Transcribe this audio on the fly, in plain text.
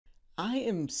I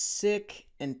am sick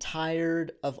and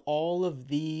tired of all of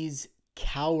these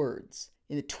cowards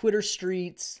in the Twitter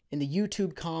streets, in the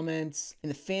YouTube comments, in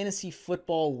the fantasy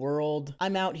football world.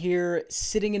 I'm out here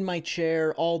sitting in my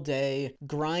chair all day,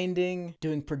 grinding,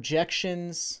 doing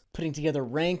projections, putting together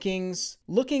rankings,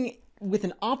 looking with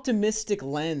an optimistic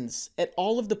lens at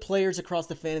all of the players across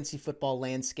the fantasy football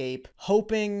landscape,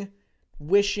 hoping,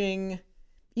 wishing,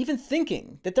 even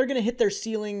thinking that they're going to hit their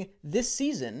ceiling this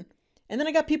season. And then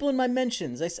I got people in my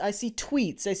mentions. I see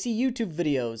tweets. I see YouTube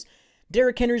videos.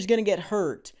 Derrick Henry's going to get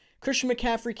hurt. Christian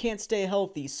McCaffrey can't stay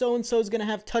healthy. So-and-so's going to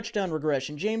have touchdown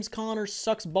regression. James Conner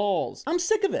sucks balls. I'm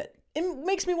sick of it. It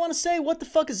makes me want to say, what the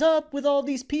fuck is up with all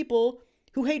these people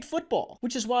who hate football?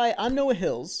 Which is why I'm Noah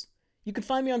Hills. You can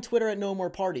find me on Twitter at No More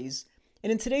Parties.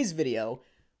 And in today's video,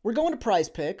 we're going to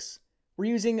PrizePicks.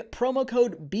 We're using promo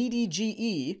code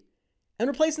BDGE. And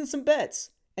we're placing some bets.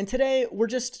 And today, we're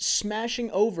just smashing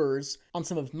overs on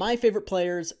some of my favorite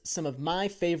players, some of my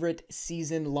favorite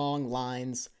season-long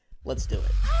lines. Let's do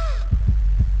it.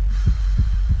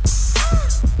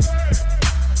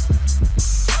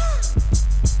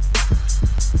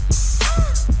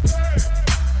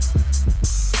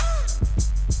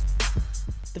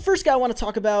 The first guy I want to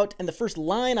talk about, and the first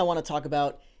line I want to talk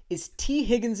about, is T.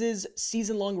 Higgins's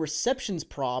season-long receptions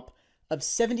prop of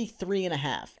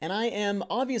 73.5, and I am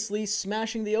obviously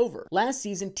smashing the over. Last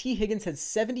season, T. Higgins had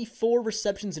 74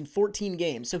 receptions in 14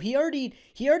 games, so he already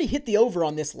hit the over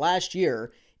on this last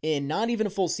year in not even a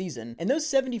full season, and those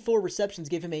 74 receptions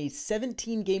gave him a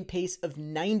 17-game pace of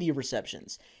 90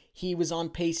 receptions. He was on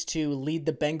pace to lead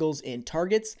the Bengals in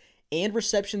targets and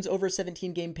receptions over a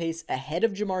 17-game pace ahead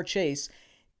of Jamar Chase.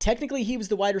 Technically, he was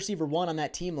the wide receiver 1 on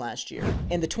that team last year.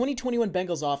 And the 2021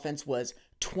 Bengals offense was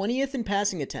 20th in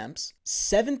passing attempts,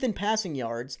 7th in passing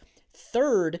yards,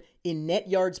 3rd in net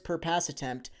yards per pass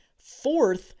attempt,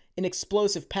 4th in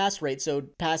explosive pass rate, so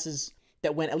passes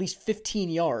that went at least 15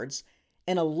 yards,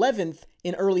 and 11th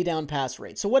in early down pass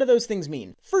rate. So what do those things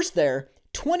mean? First there,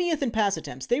 20th in pass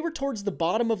attempts. They were towards the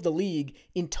bottom of the league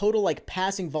in total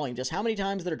passing volume, just how many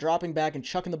times they're dropping back and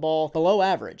chucking the ball below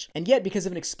average. And yet, because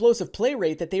of an explosive play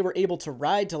rate that they were able to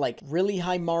ride to really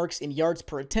high marks in yards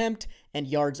per attempt and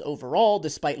yards overall,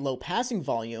 despite low passing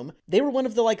volume, they were one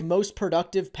of the most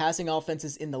productive passing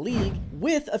offenses in the league,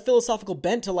 with a philosophical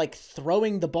bent to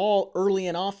throwing the ball early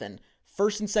and often.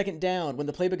 First and second down, when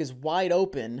the playbook is wide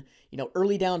open,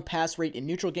 early down pass rate in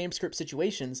neutral game script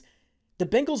situations. The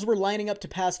Bengals were lining up to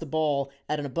pass the ball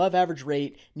at an above-average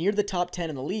rate near the top 10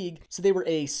 in the league, so they were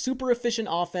a super efficient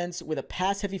offense with a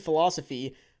pass-heavy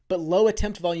philosophy, but low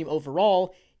attempt volume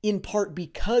overall, in part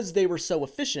because they were so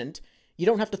efficient. You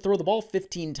don't have to throw the ball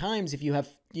 15 times if you have,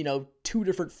 2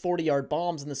 different 40-yard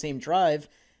bombs in the same drive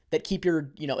that keep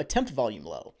your, attempt volume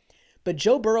low. But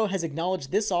Joe Burrow has acknowledged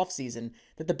this offseason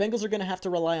that the Bengals are going to have to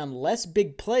rely on less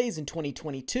big plays in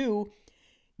 2022,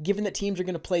 given that teams are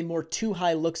going to play more too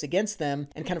high looks against them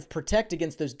and kind of protect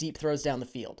against those deep throws down the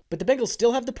field. But the Bengals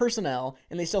still have the personnel,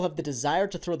 and they still have the desire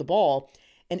to throw the ball,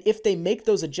 and if they make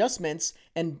those adjustments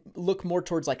and look more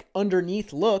towards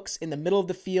underneath looks in the middle of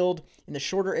the field, in the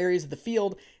shorter areas of the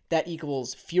field, that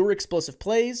equals fewer explosive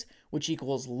plays, which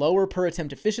equals lower per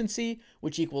attempt efficiency,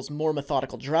 which equals more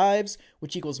methodical drives,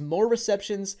 which equals more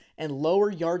receptions and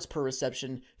lower yards per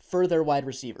reception for their wide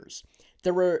receivers.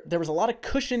 There was a lot of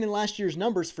cushion in last year's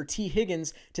numbers for T.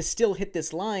 Higgins to still hit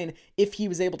this line if he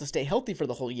was able to stay healthy for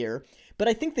the whole year, but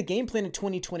I think the game plan in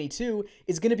 2022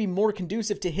 is going to be more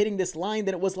conducive to hitting this line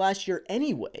than it was last year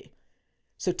anyway.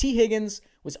 So T. Higgins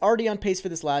was already on pace for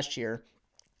this last year,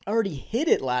 already hit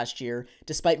it last year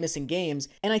despite missing games,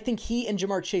 and I think he and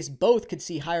Jamar Chase both could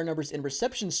see higher numbers in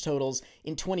receptions totals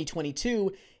in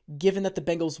 2022, given that the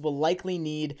Bengals will likely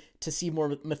need to see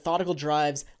more methodical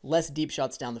drives, less deep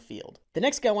shots down the field. The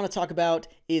next guy I want to talk about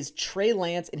is Trey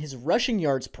Lance and his rushing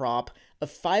yards prop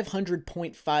of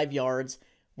 500.5 yards.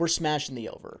 We're smashing the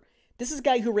over. This is a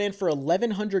guy who ran for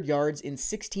 1,100 yards in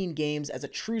 16 games as a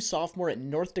true sophomore at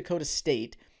North Dakota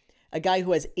State, a guy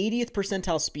who has 80th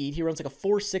percentile speed. He runs a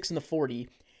 4.6 in the 40,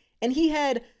 and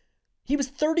he was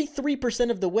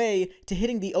 33% of the way to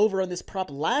hitting the over on this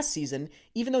prop last season,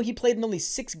 even though he played in only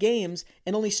 6 games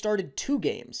and only started 2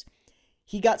 games.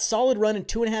 He got solid run in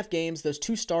 2.5 games, those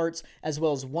 2 starts, as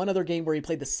well as one other game where he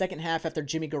played the second half after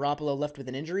Jimmy Garoppolo left with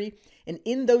an injury. And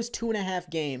in those 2.5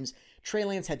 games, Trey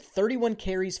Lance had 31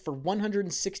 carries for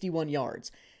 161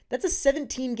 yards. That's a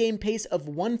 17-game pace of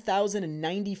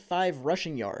 1,095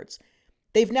 rushing yards.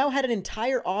 They've now had an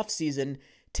entire offseason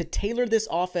to tailor this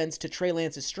offense to Trey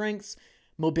Lance's strengths.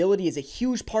 Mobility is a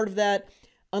huge part of that.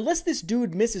 unless this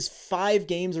dude misses 5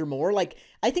 games or more, like,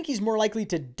 I think he's more likely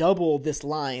to double this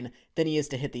line than he is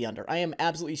to hit the under. I am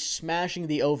absolutely smashing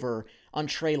the over on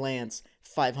Trey Lance,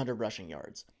 500 rushing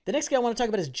yards. The next guy I want to talk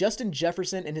about is Justin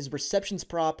Jefferson and his receptions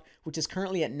prop, which is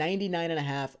currently at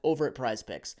 99.5 over at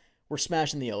PrizePicks. We're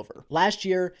smashing the over. Last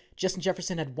year, Justin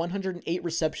Jefferson had 108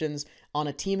 receptions on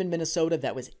a team in Minnesota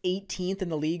that was 18th in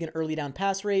the league in early down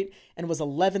pass rate and was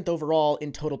 11th overall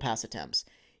in total pass attempts.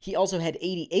 He also had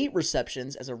 88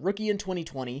 receptions as a rookie in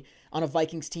 2020 on a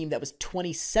Vikings team that was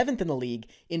 27th in the league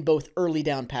in both early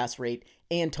down pass rate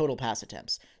and total pass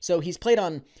attempts. So he's played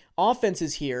on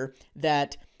offenses here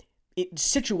that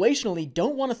situationally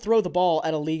don't want to throw the ball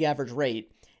at a league average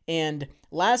rate. And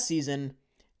last season,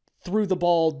 threw the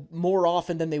ball more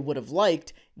often than they would have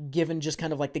liked, given just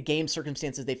kind of like the game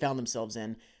circumstances they found themselves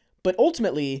in. But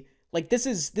ultimately, like this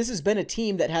has been a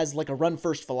team that has like a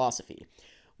run-first philosophy.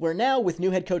 Where now, with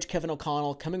new head coach Kevin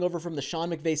O'Connell coming over from the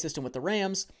Sean McVay system with the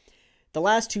Rams, the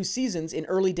last 2 seasons in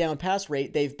early down pass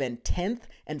rate, they've been 10th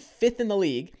and 5th in the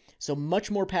league, so much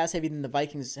more pass-heavy than the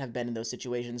Vikings have been in those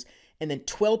situations, and then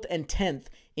 12th and 10th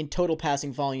in total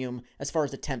passing volume as far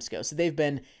as attempts go. So they've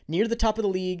been near the top of the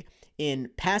league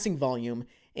in passing volume,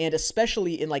 and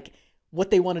especially in like what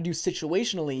they want to do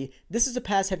situationally. This is a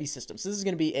pass-heavy system, so this is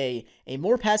going to be a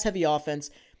more pass-heavy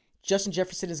offense. Justin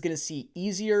Jefferson is going to see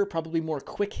easier, probably more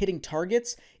quick-hitting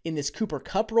targets in this Cooper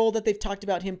Kupp role that they've talked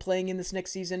about him playing in this next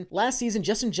season. Last season,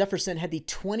 Justin Jefferson had the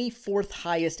 24th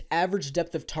highest average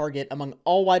depth of target among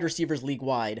all wide receivers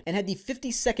league-wide and had the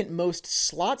 52nd most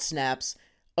slot snaps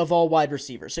of all wide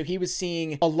receivers. So he was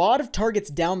seeing a lot of targets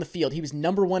down the field. He was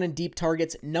number 1 in deep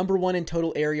targets, number 1 in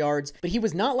total air yards, but he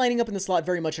was not lining up in the slot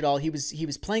very much at all. He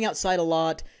was playing outside a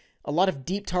lot of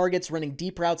deep targets, running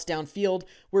deep routes downfield,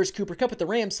 whereas Cooper Kupp at the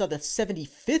Rams saw the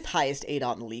 75th highest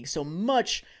ADOT in the league, so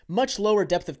much lower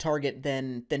depth of target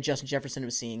than Justin Jefferson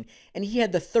was seeing, and he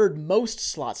had the 3rd most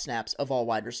slot snaps of all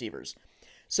wide receivers.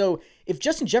 So if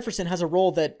Justin Jefferson has a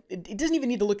role that, it doesn't even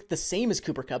need to look the same as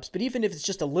Cooper Kupp's, but even if it's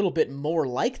just a little bit more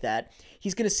like that,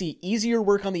 he's going to see easier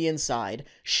work on the inside,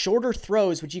 shorter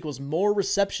throws, which equals more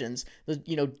receptions.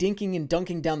 Dinking and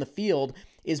dunking down the field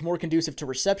is more conducive to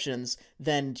receptions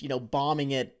than,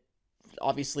 bombing it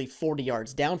obviously 40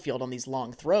 yards downfield on these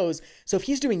long throws. So if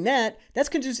he's doing that, that's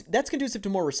conducive to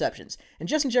more receptions. And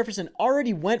Justin Jefferson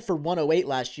already went for 108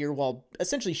 last year while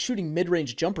essentially shooting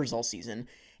mid-range jumpers all season.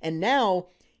 And now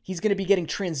he's going to be getting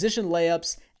transition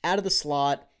layups out of the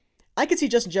slot. I could see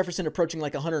Justin Jefferson approaching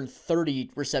like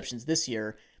 130 receptions this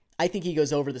year. I think he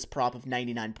goes over this prop of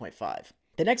 99.5.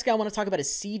 The next guy I want to talk about is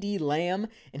CeeDee Lamb,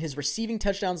 and his receiving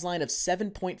touchdowns line of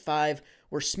 7.5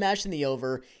 were smashed in the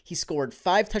over. He scored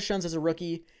 5 touchdowns as a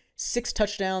rookie, 6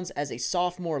 touchdowns as a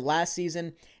sophomore last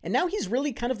season, and now he's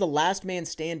really kind of the last man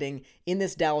standing in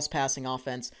this Dallas passing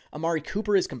offense. Amari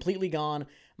Cooper is completely gone.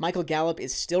 Michael Gallup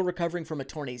is still recovering from a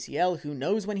torn ACL. Who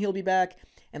knows when he'll be back?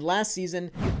 And last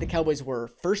season, the Cowboys were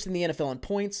 1st in the NFL in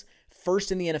points,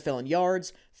 1st in the NFL in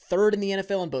yards, 3rd in the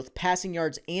NFL in both passing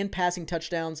yards and passing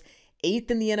touchdowns,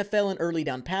 8th in the NFL in early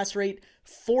down pass rate,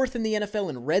 4th in the NFL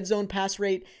in red zone pass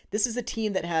rate. This is a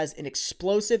team that has an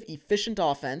explosive, efficient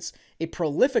offense, a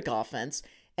prolific offense,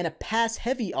 and a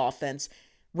pass-heavy offense,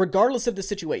 regardless of the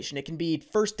situation. It can be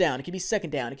first down, it can be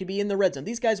second down, it can be in the red zone.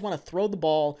 These guys want to throw the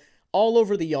ball all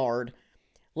over the yard.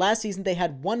 Last season, they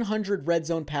had 100 red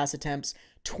zone pass attempts,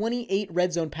 28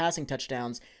 red zone passing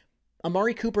touchdowns.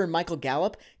 Amari Cooper and Michael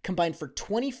Gallup combined for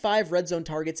 25 red zone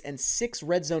targets and 6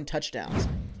 red zone touchdowns.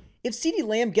 If CeeDee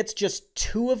Lamb gets just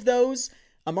 2 of those,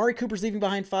 Amari Cooper's leaving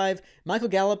behind 5. Michael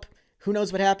Gallup, who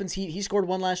knows what happens? He scored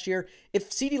 1 last year.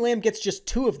 If CeeDee Lamb gets just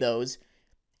 2 of those,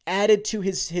 added to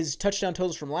his touchdown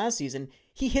totals from last season,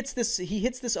 he hits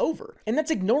this over. And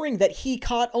that's ignoring that he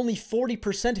caught only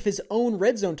 40% of his own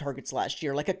red zone targets last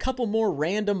year. Like a couple more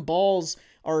random balls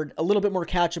are a little bit more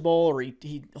catchable, or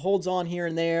he holds on here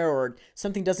and there, or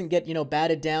something doesn't get,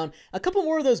 batted down. A couple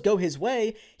more of those go his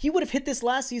way. He would have hit this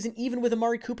last season even with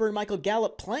Amari Cooper and Michael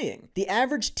Gallup playing. The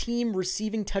average team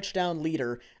receiving touchdown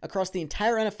leader across the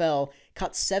entire NFL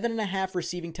caught 7.5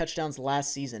 receiving touchdowns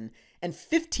last season, and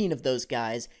 15 of those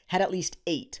guys had at least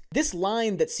 8. This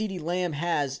line that CeeDee Lamb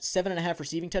has, 7.5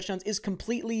 receiving touchdowns, it's a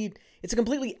completely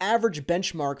average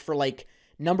benchmark for like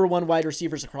number 1 wide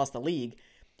receivers across the league.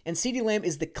 And CeeDee Lamb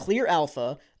is the clear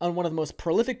alpha on one of the most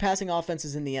prolific passing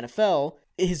offenses in the NFL.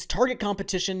 His target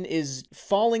competition is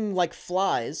falling like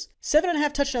flies.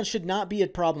 7.5 touchdowns should not be a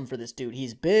problem for this dude.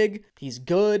 He's big, he's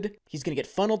good, he's going to get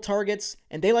funneled targets,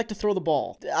 and they like to throw the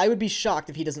ball. I would be shocked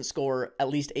if he doesn't score at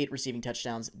least 8 receiving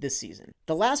touchdowns this season.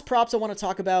 The last props I want to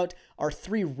talk about are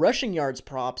 3 rushing yards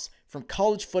props from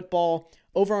college football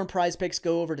Over on PrizePicks,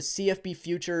 go over to CFB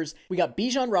Futures. We got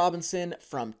Bijan Robinson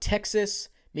from Texas,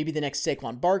 maybe the next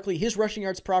Saquon Barkley. His rushing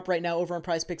yards prop right now over on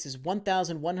PrizePicks is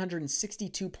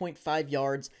 1,162.5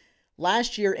 yards.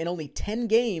 Last year, in only 10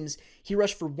 games, he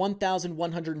rushed for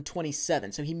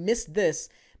 1,127. So he missed this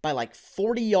by like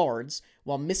 40 yards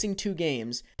while missing 2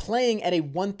 games, playing at a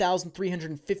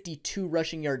 1,352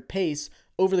 rushing yard pace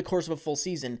over the course of a full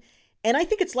season. And I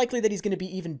think it's likely that he's going to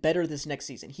be even better this next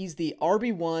season. He's the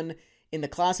RB1 in the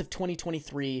class of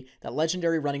 2023, that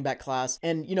legendary running back class.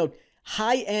 And, you know,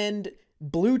 high-end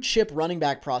blue chip running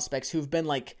back prospects who've been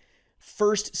like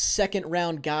first, second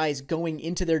round guys going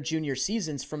into their junior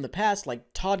seasons from the past, like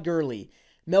Todd Gurley,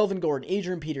 Melvin Gordon,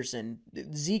 Adrian Peterson,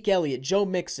 Zeke Elliott, Joe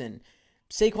Mixon,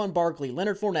 Saquon Barkley,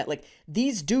 Leonard Fournette. Like,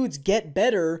 these dudes get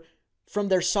better from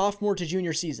their sophomore to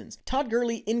junior seasons. Todd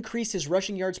Gurley increased his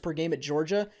rushing yards per game at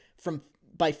Georgia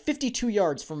by 52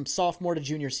 yards from sophomore to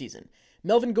junior season.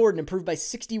 Melvin Gordon improved by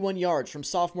 61 yards from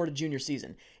sophomore to junior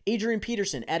season. Adrian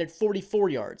Peterson added 44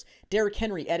 yards. Derrick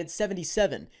Henry added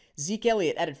 77. Zeke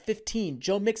Elliott added 15.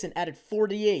 Joe Mixon added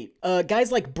 48.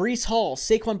 Guys like Breece Hall,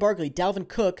 Saquon Barkley, Dalvin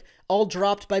Cook all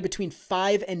dropped by between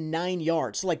 5 and 9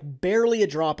 yards. So like barely a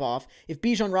drop-off. If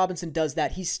Bijan Robinson does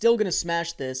that, he's still going to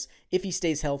smash this if he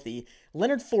stays healthy.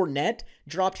 Leonard Fournette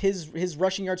dropped his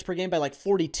rushing yards per game by like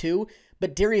 42.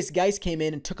 But Darius Geis came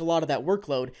in and took a lot of that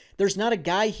workload. There's not a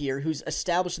guy here who's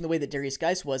established in the way that Darius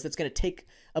Geis was that's going to take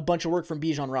a bunch of work from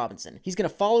Bijan Robinson. He's going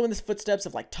to follow in the footsteps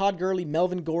of like Todd Gurley,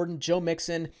 Melvin Gordon, Joe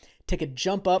Mixon, take a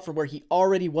jump up from where he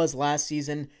already was last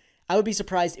season. I would be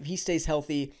surprised if he stays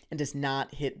healthy and does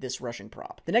not hit this rushing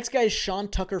prop. The next guy is Sean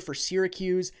Tucker for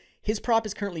Syracuse. His prop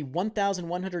is currently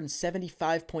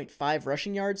 1,175.5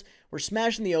 rushing yards. We're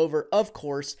smashing the over, of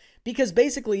course, because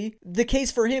basically the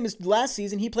case for him is last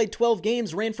season he played 12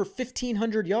 games, ran for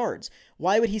 1,500 yards.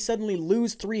 Why would he suddenly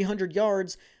lose 300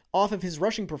 yards off of his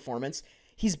rushing performance?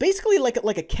 He's basically like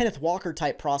a Kenneth Walker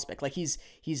type prospect. Like he's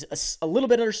a little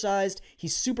bit undersized.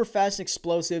 He's super fast and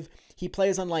explosive. He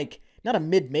plays on like, not a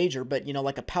mid-major, but, you know,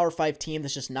 like a Power 5 team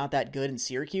that's just not that good in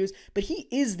Syracuse. But he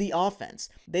is the offense.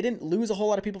 They didn't lose a whole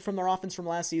lot of people from their offense from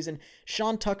last season.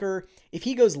 Sean Tucker, if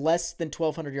he goes less than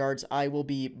 1,200 yards, I will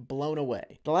be blown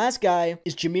away. The last guy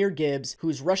is Jahmyr Gibbs,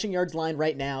 whose rushing yards line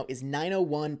right now is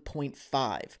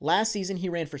 901.5. Last season, he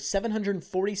ran for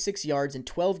 746 yards in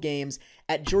 12 games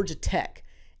at Georgia Tech.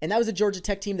 And that was a Georgia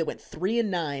Tech team that went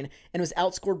 3-9 and was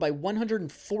outscored by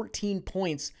 114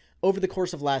 points over the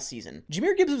course of last season.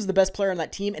 Jahmyr Gibbs was the best player on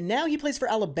that team, and now he plays for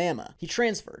Alabama. He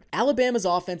transferred. Alabama's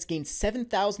offense gained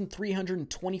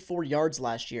 7,324 yards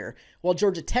last year, while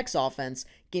Georgia Tech's offense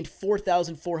gained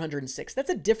 4,406. That's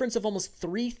a difference of almost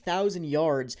 3,000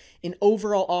 yards in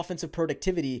overall offensive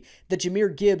productivity that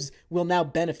Jahmyr Gibbs will now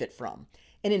benefit from.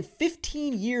 And in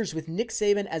 15 years with Nick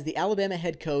Saban as the Alabama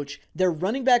head coach, their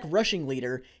running back rushing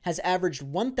leader has averaged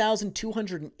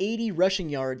 1,280 rushing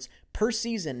yards per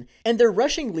season, and their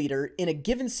rushing leader in a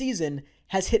given season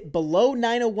has hit below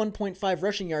 901.5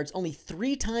 rushing yards only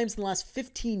 3 times in the last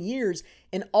 15 years,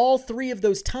 and all 3 of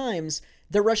those times,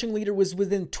 their rushing leader was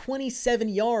within 27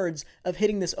 yards of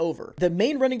hitting this over. The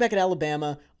main running back at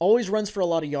Alabama always runs for a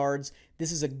lot of yards.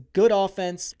 This is a good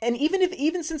offense. And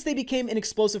even since they became an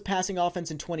explosive passing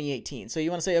offense in 2018, so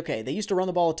you want to say, okay, they used to run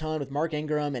the ball a ton with Mark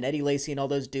Ingram and Eddie Lacy and all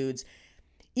those dudes.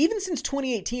 Even since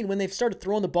 2018, when they've started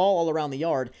throwing the ball all around the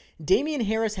yard, Damian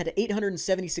Harris had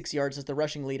 876 yards as the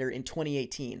rushing leader in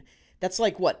 2018. That's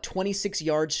like, what, 26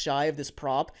 yards shy of this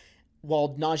prop,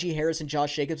 while Najee Harris and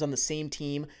Josh Jacobs on the same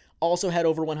team also had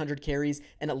over 100 carries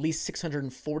and at least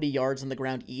 640 yards on the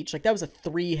ground each. Like, that was a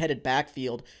 3-headed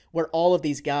backfield where all of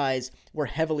these guys were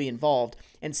heavily involved.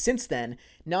 And since then,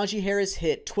 Najee Harris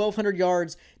hit 1,200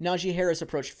 yards. Najee Harris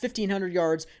approached 1,500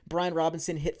 yards. Brian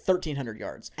Robinson hit 1,300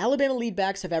 yards. Alabama lead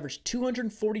backs have averaged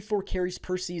 244 carries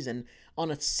per season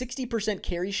on a 60%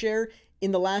 carry share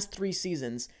in the last 3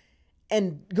 seasons.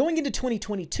 And going into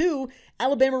 2022,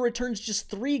 Alabama returns just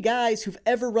 3 guys who've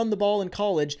ever run the ball in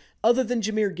college other than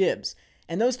Jahmyr Gibbs.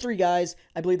 And those 3 guys,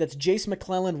 I believe that's Jace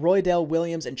McClellan, Roydell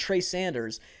Williams, and Trey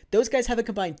Sanders. Those guys have a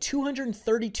combined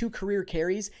 232 career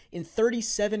carries in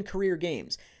 37 career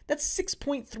games. That's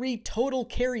 6.3 total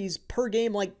carries per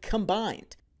game, like,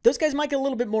 combined. Those guys might get a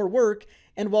little bit more work,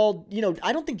 and while, you know,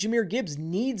 I don't think Jahmyr Gibbs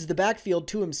needs the backfield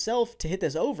to himself to hit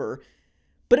this over,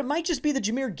 but it might just be the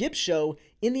Jahmyr Gibbs show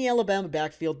in the Alabama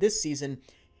backfield this season.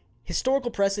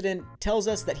 Historical precedent tells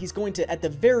us that he's going to, at the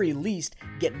very least,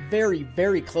 get very,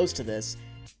 very close to this.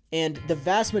 And the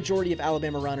vast majority of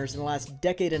Alabama runners in the last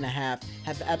decade and a half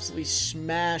have absolutely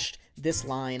smashed this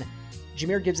line.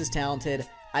 Jahmyr Gibbs is talented.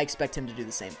 I expect him to do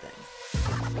the same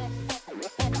thing.